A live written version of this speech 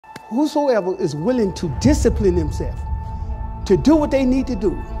whosoever is willing to discipline themselves, to do what they need to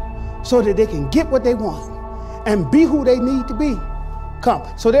do, so that they can get what they want and be who they need to be, come.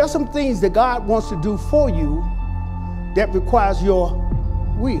 So there are some things that God wants to do for you that requires your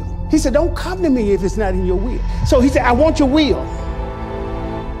will. He said, don't come to me if it's not in your will. So he said, I want your will.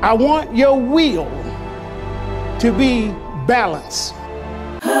 I want your will to be balanced.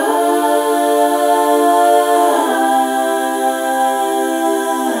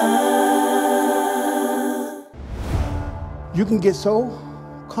 You can get so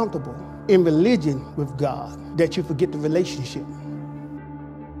comfortable in religion with God that you forget the relationship.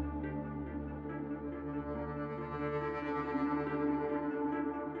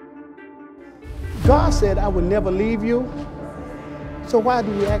 God said, I will never leave you. So why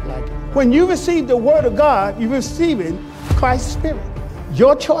do we act like it? When you receive the word of God, you're receiving Christ's Spirit.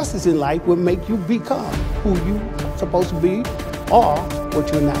 Your choices in life will make you become who you're supposed to be or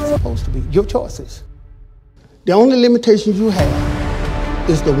what you're not supposed to be. Your choices. The only limitations you have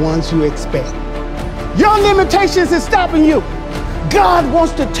is the ones you expect. Your limitations is stopping you. God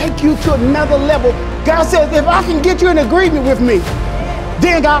wants to take you to another level. God says, if I can get you in agreement with me,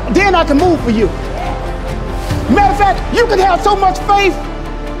 then I can move for you. Matter of fact, you can have so much faith.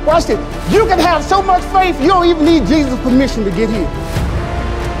 Watch this. You can have so much faith, you don't even need Jesus' permission to get here.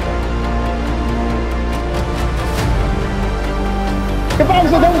 The Bible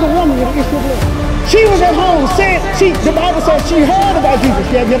said there was a woman with an issue of blood. She was at home, the Bible says she heard about Jesus.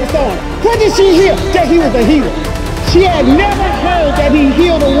 She had never saw him. What did she hear? That he was a healer. She had never heard that he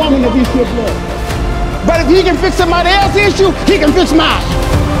healed a woman of issue of blood. But if he can fix somebody else's issue, he can fix mine.